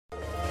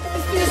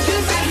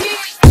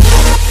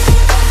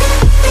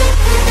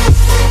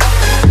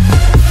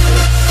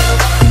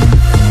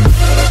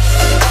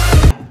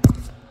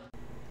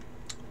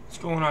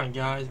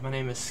guys, my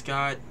name is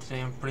Scott.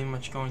 Today I'm pretty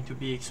much going to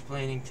be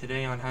explaining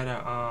today on how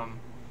to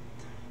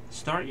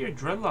start your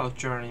dreadlock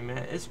journey,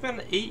 man. It's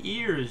been 8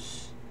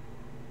 years.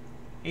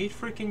 8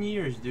 freaking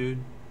years, dude.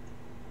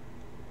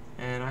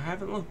 And I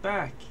haven't looked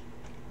back.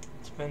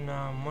 It's been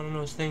one of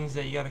those things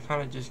that you gotta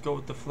kind of just go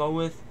with the flow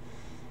with.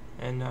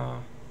 And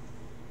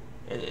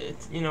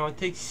it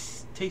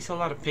takes a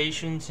lot of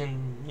patience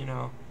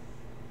and,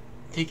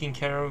 taking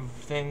care of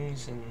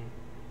things. And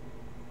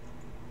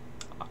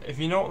if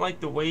you don't like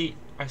the wait,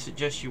 I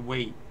suggest you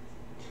wait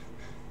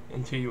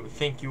until you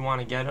think you want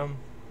to get them,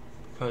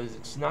 because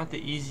it's not the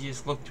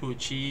easiest look to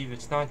achieve.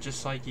 It's not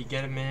just like you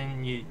get them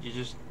in, you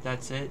just,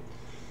 that's it.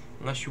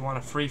 Unless you want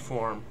a free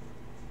form,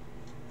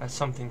 that's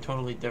something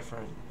totally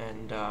different.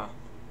 And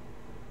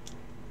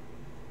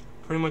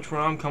pretty much where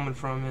I'm coming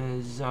from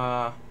is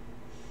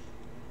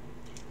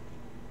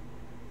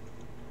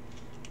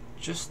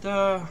just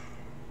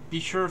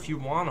be sure if you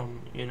want them,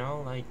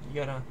 like you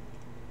gotta,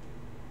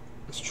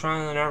 it's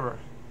trial and error.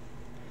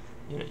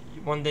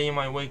 One day you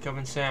might wake up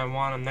and say I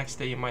want them, next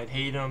day you might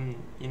hate them.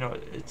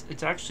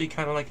 It's actually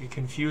kind of like a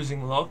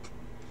confusing look,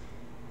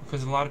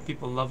 because a lot of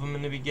people love them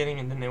in the beginning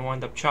and then they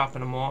wind up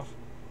chopping them off,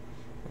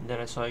 and then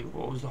it's like,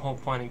 what was the whole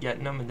point of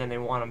getting them? And then they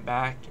want them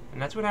back,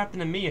 and that's what happened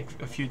to me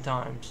a few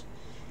times.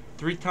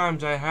 3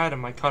 times I had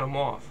them, I cut them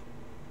off.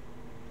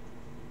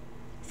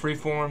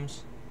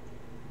 Freeforms.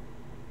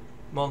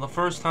 Well, the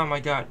first time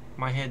I got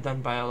my hair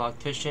done by a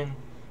loctician,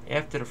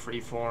 after the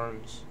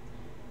freeforms,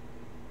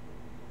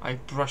 I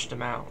brushed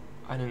them out.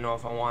 I didn't know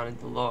if I wanted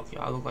to look.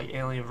 I looked like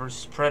Alien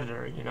versus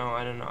Predator, I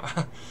didn't know.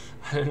 I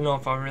didn't know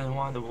if I really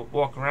wanted to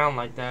walk around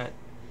like that.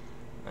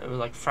 It was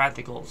like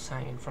freckles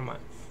hanging from my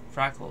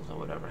freckles or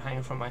whatever,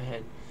 hanging from my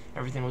head.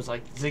 Everything was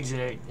like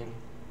zigzagged, and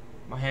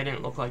my head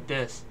didn't look like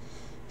this.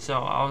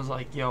 So I was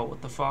like, yo,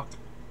 what the fuck?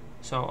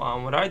 So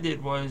what I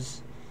did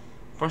was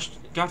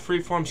got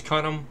freeforms,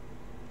 cut them,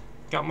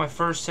 got my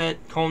first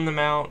set, combed them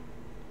out.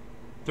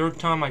 3rd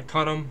time I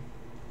cut them.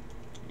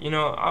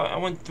 I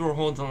went through a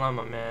whole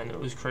dilemma, man. It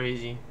was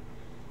crazy.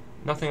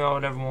 Nothing I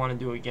would ever want to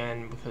do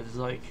again, because,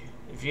 like,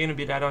 if you're going to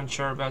be that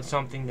unsure about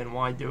something, then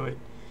why do it?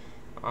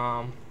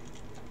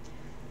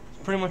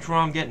 Pretty much where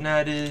I'm getting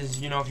at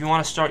is, if you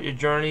want to start your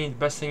journey, the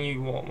best thing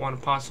you want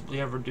to possibly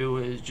ever do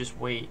is just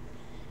wait.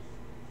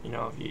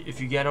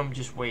 If you get them,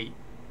 just wait.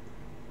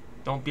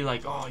 Don't be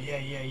like, oh, yeah.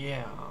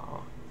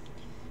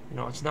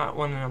 It's not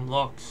one of them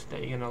looks that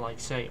you're going to, like,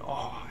 say,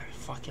 oh, I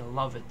fucking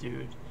love it,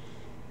 dude.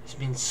 This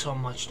means so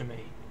much to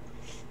me.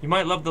 You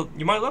might love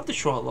the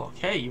short look.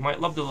 Hey, you might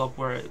love the look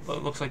where it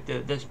looks like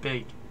this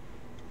big.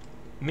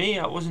 Me,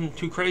 I wasn't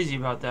too crazy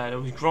about that. It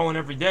was growing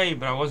every day,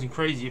 but I wasn't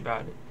crazy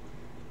about it.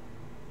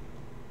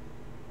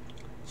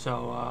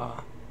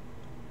 So,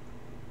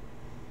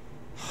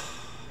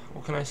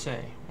 what can I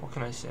say?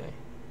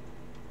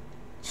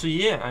 So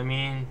yeah, I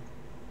mean,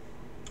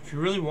 if you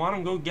really want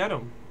them, go get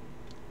them.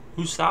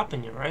 Who's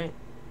stopping you, right?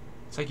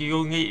 It's like you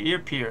go and get your ear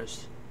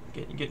pierced.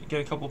 Get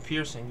a couple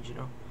piercings,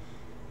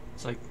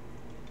 It's like,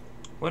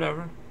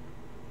 whatever.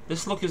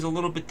 This look is a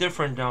little bit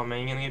different though,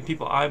 man. You're gonna get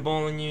people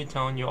eyeballing you,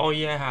 telling you, oh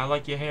yeah, I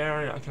like your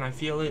hair, can I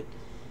feel it?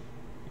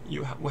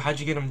 How'd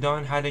you get them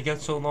done? How'd they get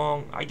so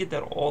long? I get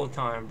that all the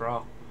time,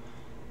 bro.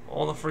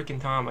 All the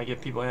freaking time I get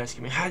people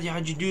asking me,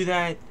 how'd you do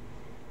that?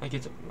 Like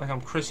it's like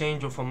I'm Chris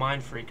Angel from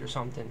Mind Freak or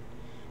something.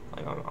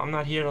 Like I'm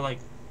not here to like,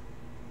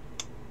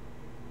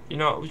 it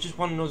was just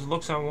one of those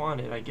looks I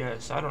wanted, I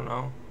guess. I don't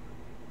know.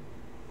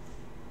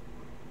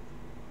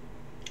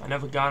 I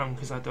never got them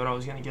because I thought I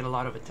was going to get a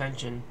lot of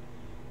attention.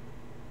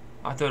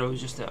 I thought it was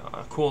just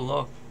a cool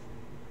look.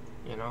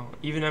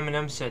 Even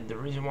Eminem said the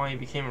reason why he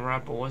became a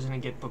rapper wasn't to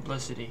get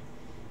publicity.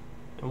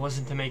 It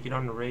wasn't to make it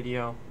on the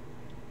radio.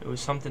 It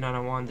was something that I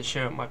wanted to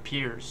share with my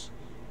peers.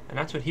 And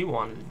that's what he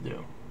wanted to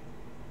do.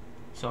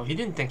 So he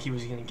didn't think he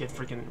was going to get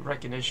freaking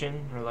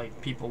recognition or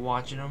like people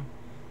watching him.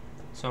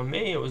 So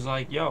me, it was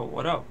like, yo,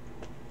 what up?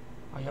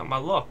 I got my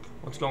look.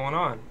 What's going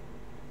on?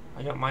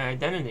 I got my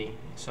identity.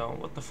 So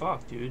what the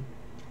fuck, dude?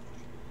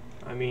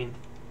 I mean,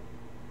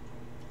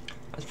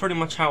 that's pretty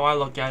much how I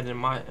look at it in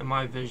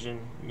my vision,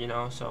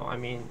 So I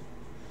mean,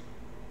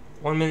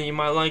 one minute you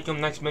might like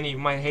them, next minute you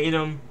might hate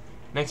them,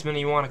 next minute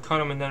you want to cut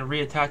them and then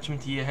reattach them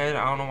to your head.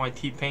 I don't know why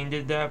T-Pain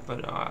did that,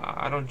 but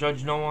I don't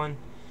judge no one.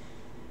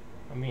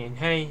 I mean,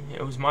 hey,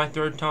 it was my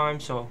 3rd time,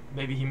 so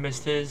maybe he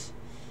missed his.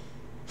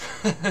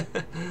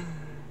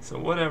 So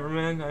whatever,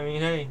 man. I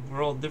mean, hey,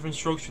 we're all different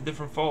strokes for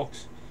different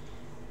folks.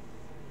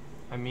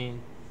 I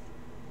mean,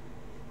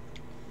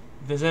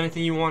 if there's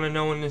anything you want to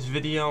know in this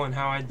video and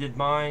how I did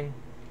mine,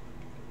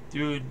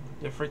 dude,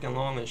 they're freaking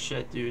long as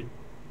shit, dude.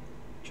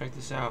 Check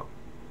this out.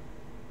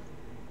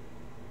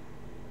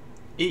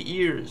 8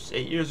 years.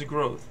 8 years of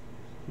growth.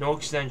 No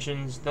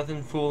extensions.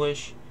 Nothing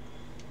foolish.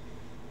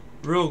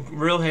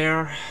 Real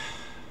hair.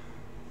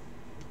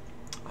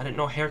 I didn't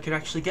know hair could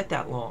actually get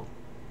that long.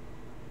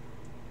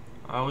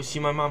 I always see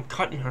my mom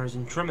cutting hers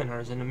and trimming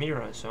hers in the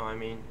mirror, so I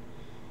mean,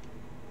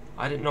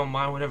 I didn't know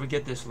mine would ever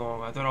get this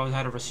long. I thought I always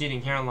had a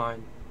receding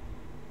hairline.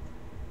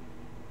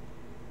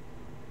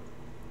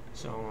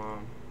 So,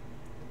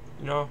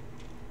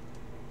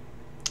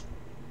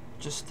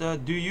 just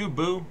do you,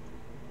 boo.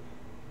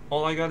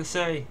 All I gotta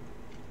say.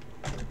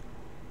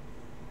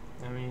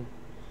 I mean,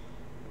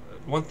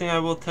 one thing I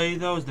will tell you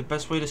though is the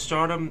best way to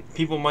start them.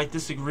 People might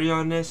disagree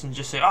on this and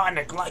just say, "Oh,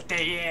 neglect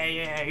it.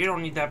 Yeah, you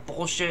don't need that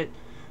bullshit.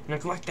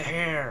 Neglect the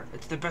hair.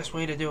 It's the best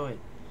way to do it."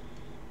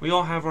 We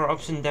all have our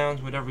ups and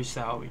downs with every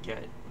style we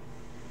get.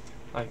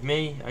 Like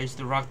me, I used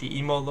to rock the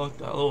emo look,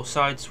 a little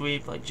side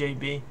sweep like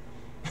JB.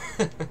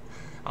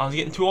 I was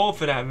getting too old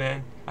for that,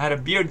 man. I had a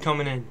beard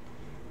coming in.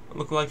 I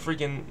looked like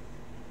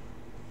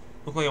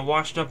a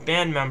washed up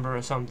band member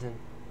or something.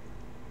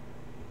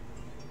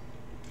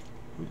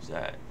 Who's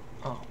that?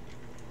 Oh.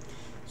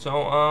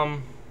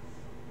 So,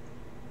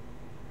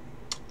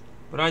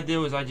 what I did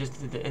was I just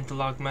did the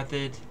interlock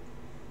method.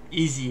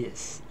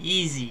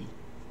 Easy.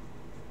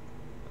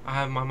 I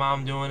have my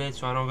mom doing it,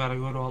 so I don't gotta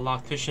go to a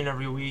loctician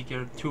every week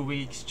or 2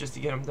 weeks just to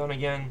get them done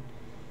again.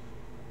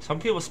 Some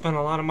people spend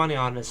a lot of money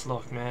on this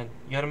look, man.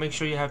 You gotta make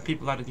sure you have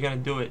people that are gonna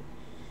do it.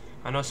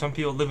 I know some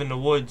people live in the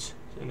woods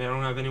and they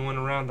don't have anyone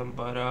around them,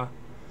 but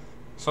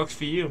sucks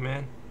for you,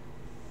 man.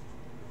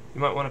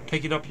 You might want to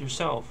pick it up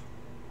yourself.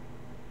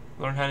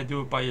 Learn how to do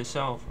it by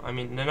yourself. I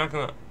mean, they're not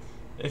gonna.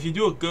 If you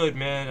do it good,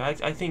 man,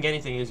 I think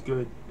anything is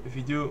good. If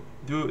you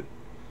do it,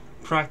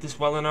 practice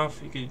well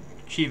enough, you could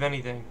achieve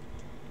anything.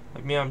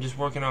 Like me, I'm just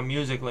working on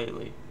music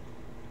lately.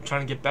 I'm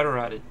trying to get better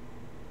at it.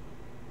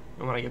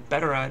 And when I get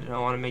better at it, I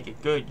want to make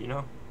it good, you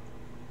know?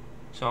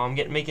 So I'm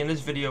making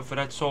this video for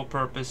that sole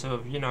purpose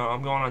of, you know,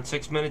 I'm going on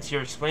 6 minutes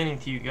here explaining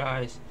to you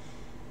guys.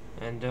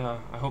 And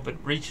I hope it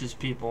reaches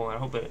people. I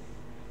hope it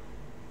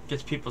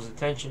gets people's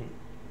attention.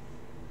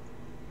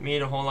 Me,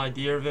 the whole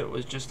idea of it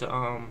was just to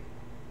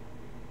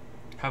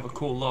have a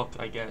cool look,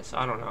 I guess.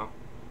 I don't know.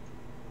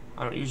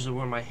 I don't usually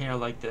wear my hair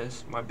like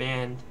this, my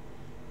band.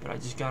 But I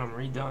just got them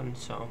redone,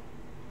 so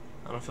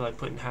I don't feel like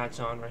putting hats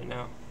on right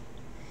now.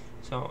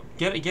 So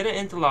get an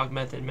interlock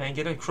method, man.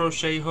 Get a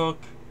crochet hook.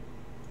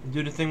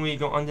 Do the thing where you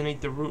go underneath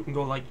the root and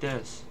go like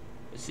this.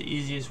 It's the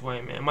easiest way,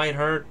 man. It might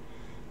hurt.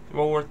 It's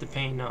well worth the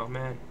pain now,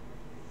 man.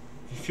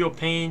 If you feel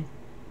pain,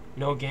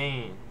 no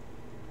gain.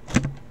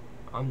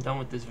 I'm done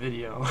with this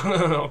video.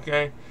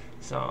 Okay?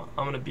 So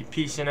I'm gonna be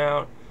peacing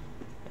out,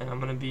 and I'm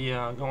gonna be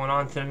going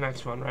on to the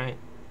next one, right?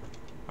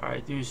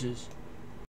 Alright, deuces.